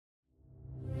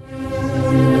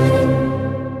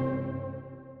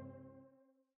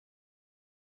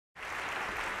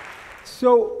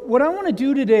So what I want to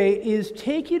do today is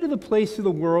take you to the place of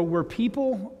the world where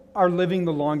people are living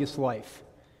the longest life.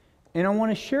 And I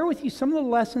want to share with you some of the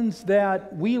lessons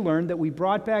that we learned that we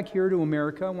brought back here to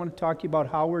America. I want to talk to you about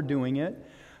how we're doing it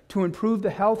to improve the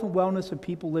health and wellness of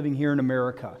people living here in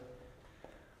America.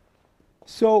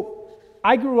 So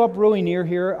I grew up really near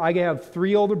here. I have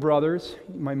 3 older brothers.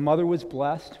 My mother was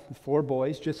blessed with 4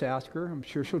 boys. Just ask her. I'm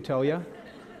sure she'll tell you.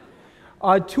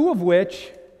 2 of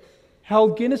which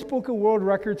held Guinness Book of World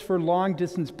Records for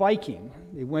long-distance biking.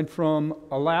 They went from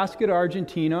Alaska to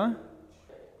Argentina.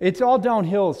 It's all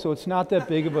downhill, so it's not that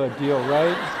big of a deal,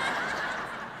 right?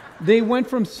 They went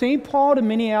from St. Paul to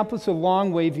Minneapolis a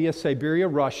long way via Siberia,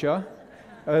 Russia.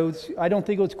 I don't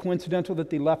think it was coincidental that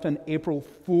they left on April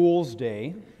Fool's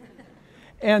Day.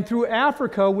 And through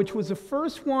Africa, which was the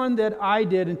first one that I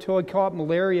did until I caught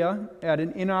malaria at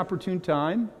an inopportune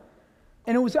time.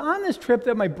 And it was on this trip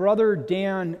that my brother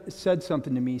Dan said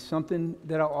something to me, something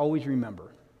that I'll always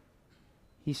remember.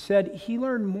 He said he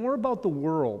learned more about the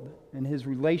world and his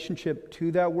relationship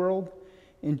to that world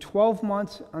in 12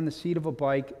 months on the seat of a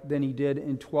bike than he did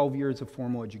in 12 years of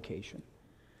formal education.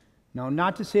 Now,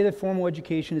 not to say that formal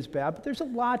education is bad, but there's a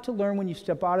lot to learn when you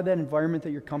step out of that environment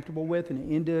that you're comfortable with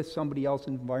and into somebody else's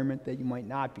environment that you might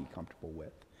not be comfortable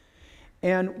with.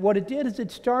 And what it did is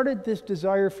it started this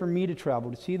desire for me to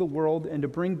travel, to see the world, and to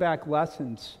bring back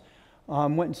lessons.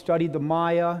 Went and studied the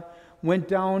Maya, went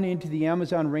down into the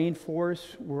Amazon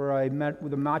rainforest where I met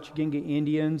with the Machiginga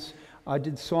Indians. I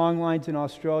did song lines in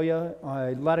Australia.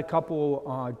 I led a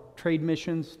couple trade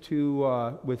missions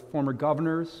with former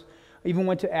governors. I even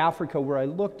went to Africa where I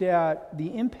looked at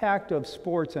the impact of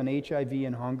sports on HIV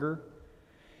and hunger.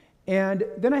 And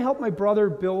then I helped my brother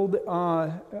build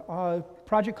a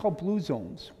project called Blue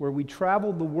Zones, where we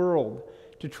traveled the world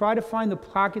to try to find the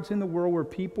pockets in the world where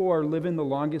people are living the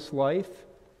longest life.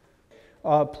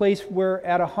 A place where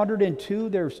at 102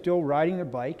 they're still riding their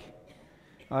bike.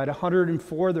 At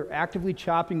 104 they're actively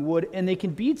chopping wood, and they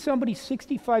can beat somebody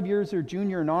 65 years their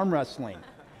junior in arm wrestling.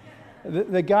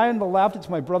 The guy on the left, it's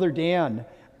my brother Dan.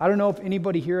 I don't know if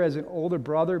anybody here has an older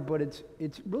brother, but it's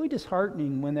really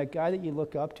disheartening when that guy that you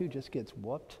look up to just gets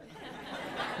whooped.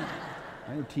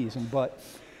 I tease him, but...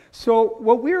 So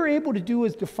what we were able to do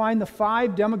is define the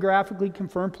 5 demographically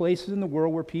confirmed places in the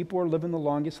world where people are living the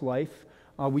longest life.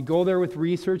 We go there with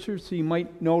researchers, so you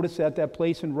might notice at that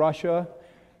place in Russia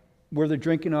where they're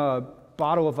drinking a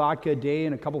bottle of vodka a day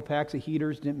and a couple packs of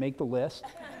heaters didn't make the list.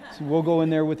 So we'll go in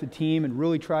there with the team and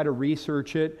really try to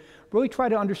research it, really try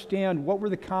to understand what were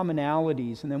the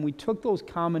commonalities, and then we took those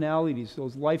commonalities,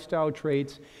 those lifestyle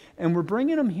traits, and we're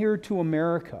bringing them here to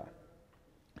America.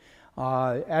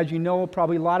 As you know,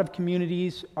 probably a lot of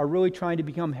communities are really trying to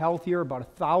become healthier. About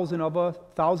 1,000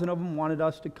 of them wanted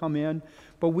us to come in,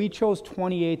 but we chose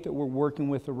 28 that we're working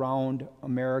with around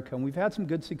America, and we've had some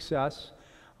good success.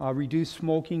 Reduced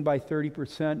smoking by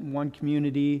 30% in one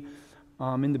community.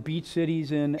 In the beach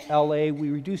cities in LA, we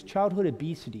reduced childhood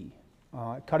obesity,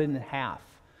 cut it in half.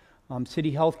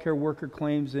 City healthcare worker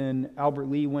claims in Albert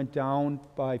Lea went down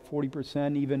by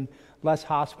 40%, even less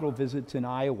hospital visits in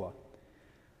Iowa.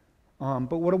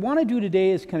 But what I want to do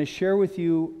today is kind of share with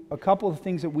you a couple of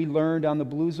things that we learned on the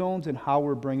Blue Zones and how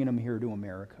we're bringing them here to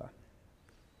America.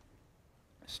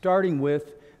 Starting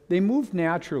with, they move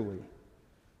naturally.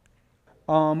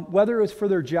 Whether it was for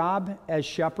their job as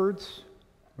shepherds,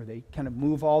 where they kind of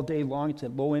move all day long, it's a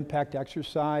low-impact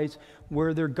exercise,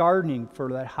 where they're gardening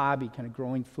for that hobby, kind of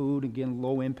growing food, again,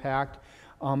 low impact.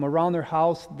 Around their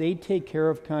house, they take care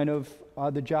of kind of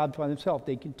the jobs by themselves.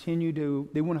 They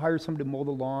wouldn't hire somebody to mow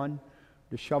the lawn,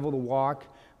 to shovel the walk.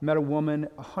 Met a woman,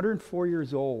 104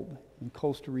 years old, in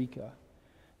Costa Rica,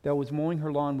 that was mowing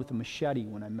her lawn with a machete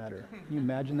when I met her. Can you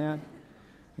imagine that?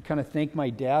 I kind of thank my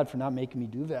dad for not making me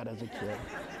do that as a kid.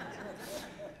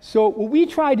 So what we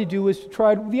tried to do is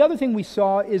the other thing we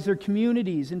saw is their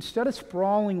communities, instead of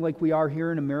sprawling like we are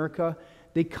here in America,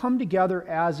 they come together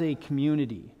as a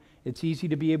community. It's easy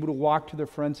to be able to walk to their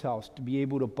friend's house, to be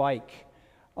able to bike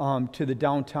to the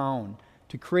downtown,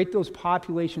 to create those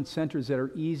population centers that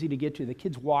are easy to get to. The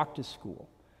kids walk to school.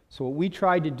 So what we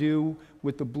tried to do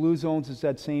with the Blue Zones is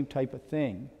that same type of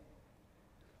thing.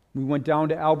 We went down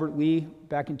to Albert Lea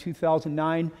back in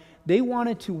 2009. They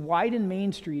wanted to widen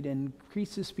Main Street and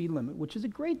increase the speed limit, which is a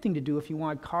great thing to do if you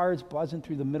want cars buzzing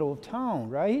through the middle of town,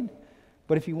 right?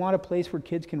 But if you want a place where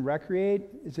kids can recreate,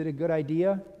 is it a good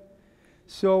idea?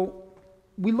 So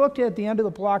we looked at the end of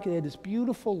the block, they had this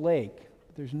beautiful lake,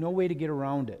 but there's no way to get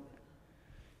around it.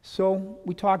 So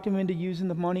we talked them into using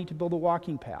the money to build a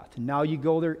walking path. And now you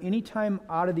go there any time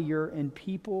out of the year and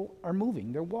people are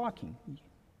moving, they're walking.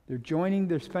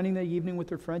 They're spending the evening with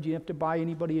their friends. You don't have to buy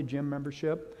anybody a gym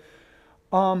membership.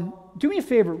 Do me a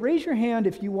favor, raise your hand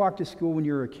if you walked to school when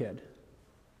you were a kid.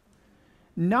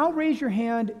 Now raise your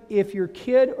hand if your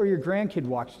kid or your grandkid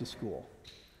walks to school.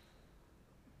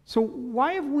 So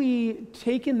why have we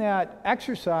taken that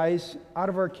exercise out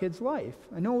of our kids' life?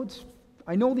 I know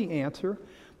the answer,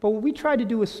 but what we tried to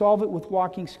do is solve it with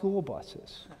walking school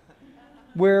buses,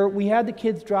 where we had the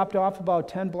kids dropped off about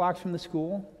 10 blocks from the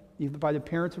school, either by the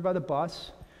parents or by the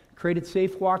bus, created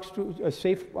safe walks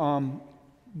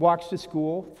to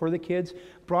school for the kids,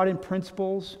 brought in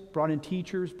principals, brought in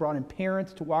teachers, brought in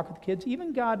parents to walk with the kids,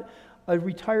 even got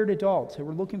retired adults that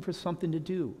were looking for something to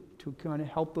do to kind of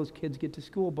help those kids get to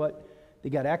school. But they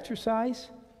got exercise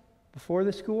before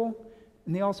the school,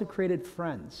 and they also created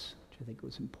friends, which I think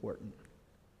was important.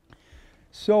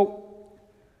 So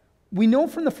we know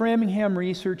from the Framingham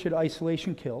research that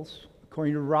isolation kills.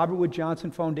 According to the Robert Wood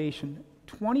Johnson Foundation,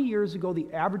 20 years ago,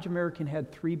 the average American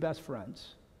had 3 best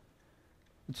friends.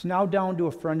 It's now down to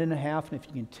a friend and a half, and if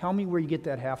you can tell me where you get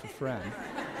that half a friend.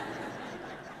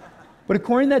 But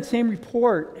according to that same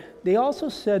report, they also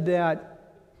said that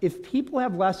if people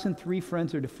have less than 3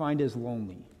 friends, they're defined as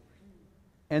lonely.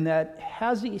 And that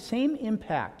has the same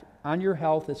impact on your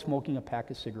health as smoking a pack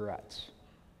of cigarettes.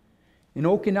 In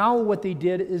Okinawa, what they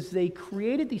did is they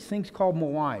created these things called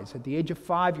moais. At the age of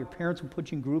 5, your parents will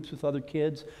put you in groups with other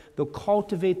kids. They'll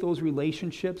cultivate those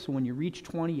relationships, so when you reach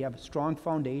 20, you have a strong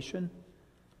foundation.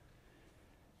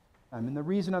 And the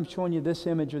reason I'm showing you this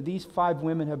image are these 5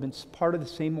 women have been part of the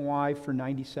same moai for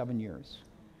 97 years.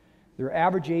 Their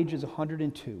average age is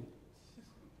 102.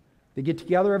 They get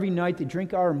together every night. They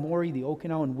drink aramori, the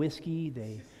Okinawan whiskey.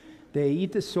 They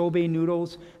eat the soba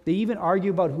noodles. They even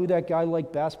argue about who that guy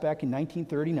liked best back in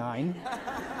 1939.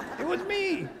 It was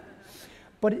me.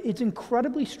 But it's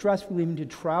incredibly stress-relieving to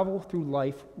travel through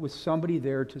life with somebody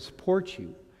there to support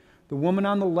you. The woman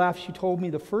on the left, she told me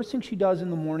the first thing she does in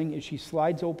the morning is she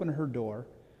slides open her door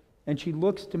and she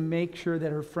looks to make sure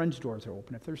that her friends' doors are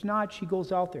open. If there's not, she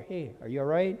goes out there. Hey, are you all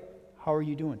right? How are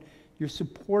you doing? You're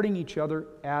supporting each other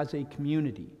as a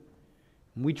community.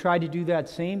 And we tried to do that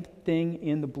same thing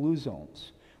in the blue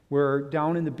zones, where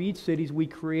down in the beach cities, we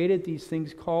created these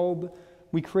moais,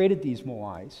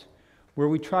 where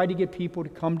we tried to get people to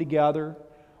come together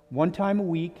one time a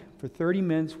week for 30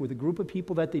 minutes with a group of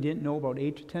people that they didn't know, about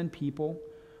 8 to 10 people,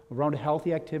 around a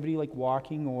healthy activity like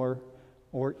walking or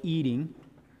eating.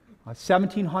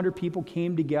 1,700 people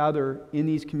came together in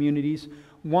these communities.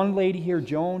 One lady here,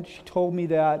 Joan, she told me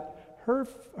that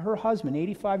her husband,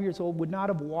 85 years old, would not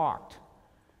have walked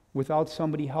without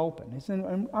somebody helping.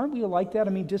 Aren't we like that? I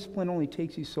mean, discipline only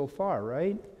takes you so far,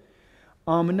 right?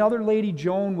 Another lady,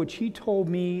 Joan, what she told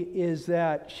me is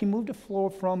that she moved to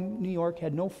Florida from New York,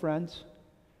 had no friends,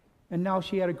 and now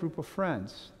she had a group of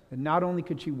friends. And not only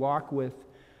could she walk with,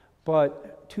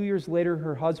 but 2 years later,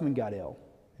 her husband got ill.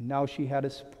 And now she had a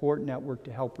support network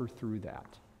to help her through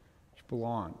that. She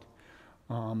belonged.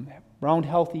 Around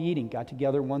healthy eating, got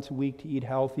together once a week to eat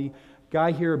healthy.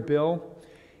 Guy here, Bill,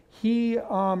 he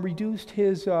reduced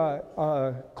his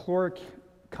caloric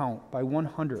count by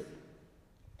 100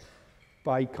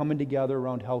 by coming together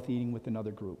around healthy eating with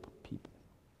another group of people,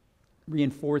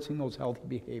 reinforcing those healthy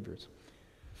behaviors.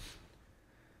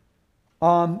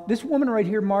 This woman right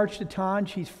here, Marge Tatan,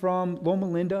 she's from Loma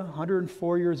Linda,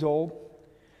 104 years old.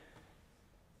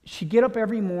 She'd get up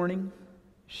every morning.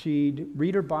 She'd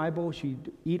read her Bible.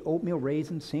 She'd eat oatmeal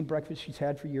raisins, same breakfast she's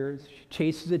had for years. She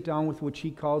chases it down with what she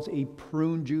calls a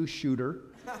prune juice shooter.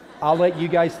 I'll let you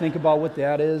guys think about what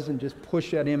that is and just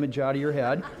push that image out of your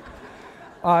head.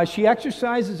 She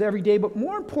exercises every day, but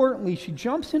more importantly, she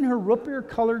jumps in her root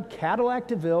beer-colored Cadillac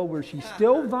DeVille, where she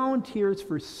still volunteers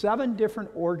for 7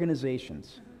 different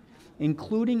organizations,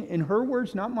 including, in her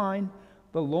words, not mine,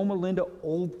 the Loma Linda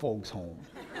Old Folks Home.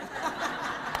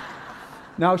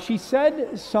 Now, she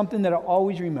said something that I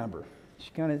always remember. She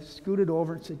kind of scooted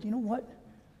over and said, you know what?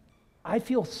 I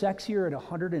feel sexier at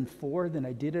 104 than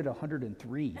I did at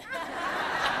 103.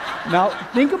 Now,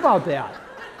 think about that.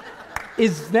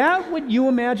 Is that what you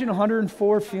imagine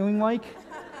 104 feeling like?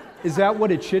 Is that what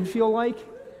it should feel like?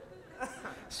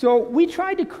 So we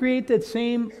tried to create that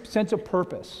same sense of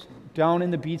purpose down in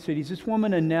the beach cities. This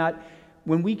woman, Annette,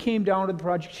 when we came down to the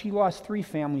project, she lost 3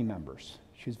 family members.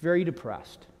 She was very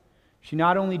depressed. She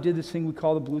not only did this thing we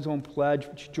call the Blue Zone Pledge,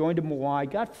 but she joined a Moai,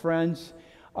 got friends.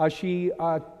 She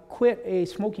quit a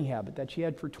smoking habit that she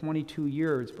had for 22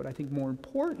 years. But I think more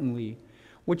importantly,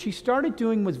 what she started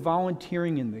doing was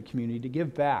volunteering in the community to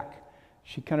give back.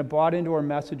 She kind of bought into our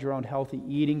message around healthy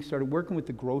eating, started working with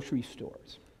the grocery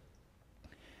stores.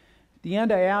 At the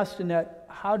end, I asked Annette,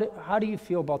 how do you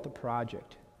feel about the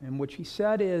project? And what she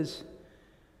said is,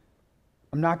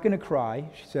 I'm not going to cry.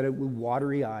 She said it with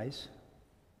watery eyes.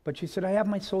 But she said, I have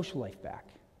my social life back.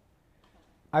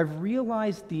 I've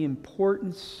realized the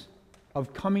importance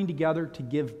of coming together to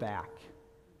give back.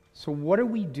 So what are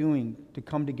we doing to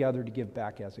come together to give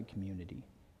back as a community?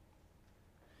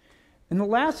 And the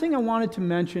last thing I wanted to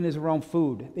mention is around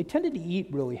food. They tended to eat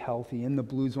really healthy in the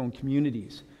Blue Zone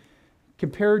communities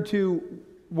compared to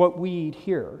what we eat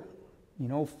here.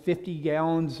 50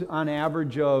 gallons on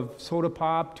average of soda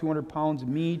pop, 200 pounds of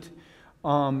meat,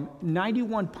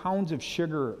 91 pounds of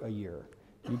sugar a year.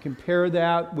 You compare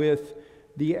that with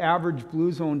the average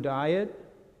Blue Zone diet,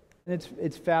 and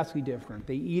it's vastly different.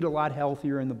 They eat a lot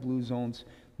healthier in the Blue Zones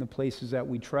in the places that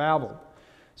we travel.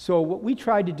 So what we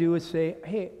tried to do is say,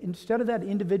 hey, instead of that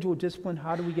individual discipline,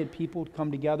 how do we get people to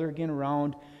come together again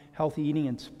around healthy eating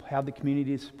and have the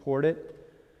community support it?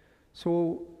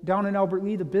 So down in Albert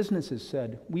Lea, the businesses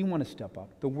said, we want to step up.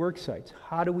 The work sites,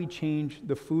 how do we change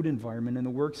the food environment in the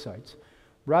work sites?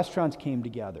 Restaurants came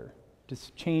together to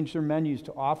change their menus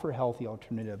to offer healthy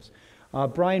alternatives.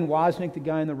 Brian Wozniak, the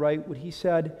guy on the right, what he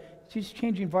said, it's just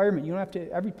change the environment. You don't have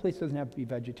to, every place doesn't have to be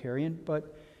vegetarian,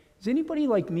 but is anybody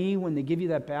like me, when they give you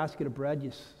that basket of bread,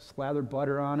 you slather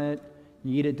butter on it,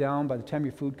 you eat it down, by the time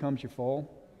your food comes, you're full?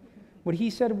 What he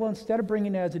said, well, instead of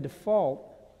bringing it as a default,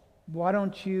 why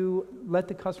don't you let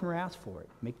the customer ask for it?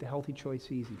 Make the healthy choice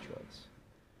the easy choice.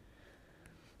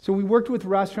 So we worked with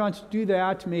restaurants to do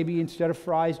that, to maybe instead of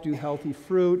fries, do healthy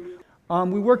fruit.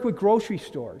 We worked with grocery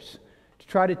stores to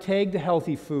try to tag the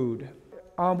healthy food.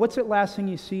 What's the last thing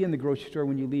you see in the grocery store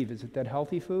when you leave? Is it that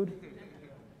healthy food?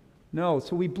 No,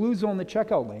 so we Blue Zone the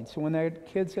checkout lane. So when that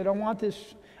kid said, I want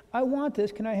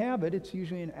this, can I have it? It's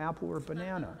usually an apple or a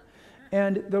banana.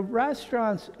 And the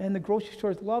restaurants and the grocery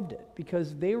stores loved it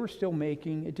because they were still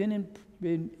making, it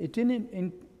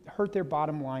didn't hurt their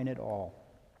bottom line at all.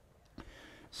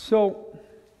 So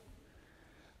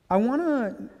I want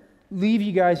to leave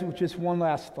you guys with just one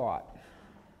last thought.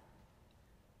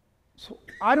 So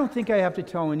I don't think I have to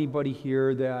tell anybody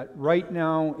here that right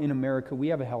now in America we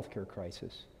have a healthcare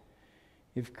crisis.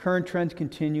 If current trends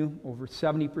continue, over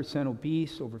 70%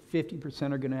 obese, over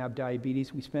 50% are going to have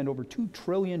diabetes. We spend over $2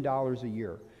 trillion a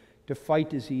year to fight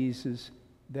diseases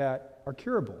that are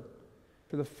curable.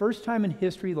 For the first time in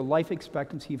history, the life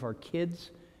expectancy of our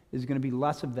kids is going to be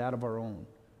less of that of our own.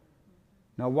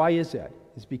 Now, why is that?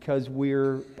 Is because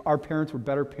our parents were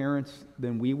better parents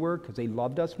than we were because they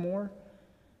loved us more?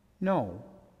 No.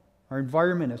 Our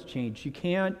environment has changed. You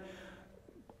can't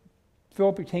fill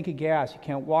up your tank of gas. You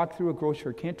can't walk through a grocery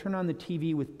store. You can't turn on the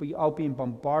TV without being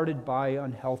bombarded by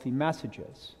unhealthy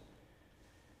messages.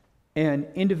 And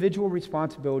individual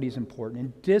responsibility is important,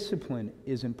 and discipline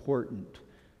is important.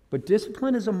 But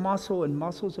discipline is a muscle, and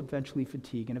muscles eventually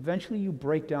fatigue, and eventually you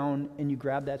break down and you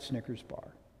grab that Snickers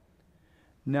bar.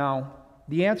 Now,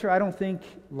 the answer, I don't think,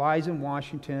 lies in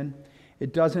Washington.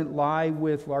 It doesn't lie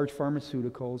with large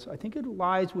pharmaceuticals. I think it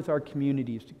lies with our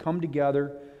communities to come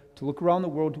together, to look around the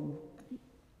world,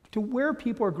 to where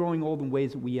people are growing old in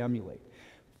ways that we emulate.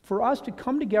 For us to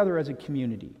come together as a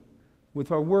community,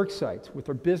 with our work sites, with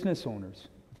our business owners,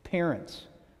 with parents,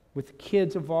 with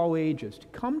kids of all ages, to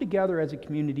come together as a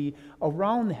community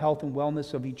around the health and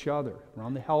wellness of each other,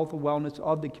 around the health and wellness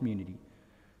of the community,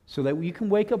 so that you can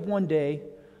wake up one day,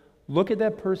 look at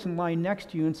that person lying next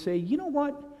to you and say, you know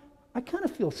what, I kind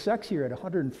of feel sexier at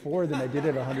 104 than I did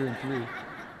at 103.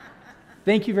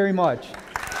 Thank you very much.